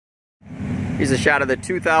Here's a shot of the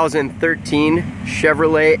 2013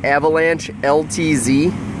 Chevrolet Avalanche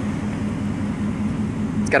LTZ.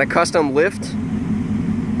 It's got a custom lift,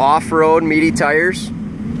 off-road meaty tires,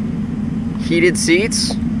 heated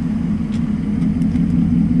seats,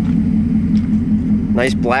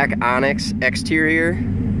 nice black onyx exterior,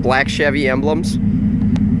 black Chevy emblems,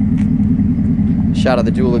 shot of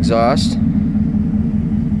the dual exhaust.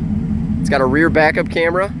 It's got a rear backup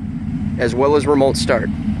camera as well as remote start.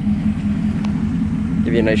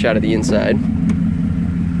 Give you a nice shot of the inside.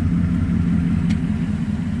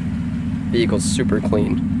 Vehicle's super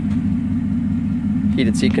clean.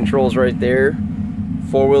 Heated seat controls right there.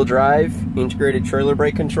 Four-wheel drive, integrated trailer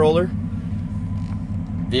brake controller.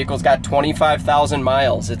 Vehicle's got 25,000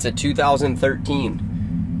 miles. It's a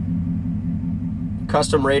 2013.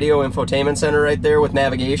 Custom radio infotainment center right there with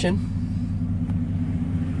navigation.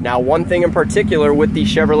 Now, one thing in particular with the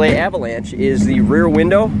Chevrolet Avalanche is the rear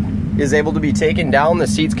window is able to be taken down, the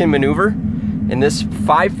seats can maneuver, and this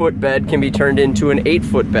 5-foot bed can be turned into an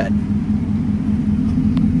 8-foot bed.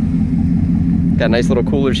 Got nice little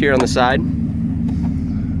coolers here on the side.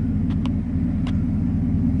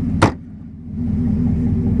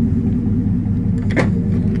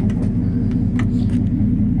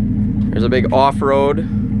 There's a big off-road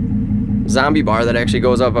zombie bar that actually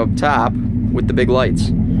goes up top with the big lights.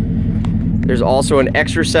 There's also an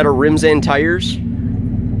extra set of rims and tires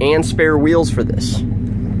and spare wheels for this.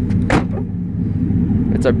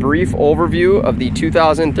 It's a brief overview of the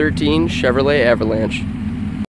 2013 Chevrolet Avalanche.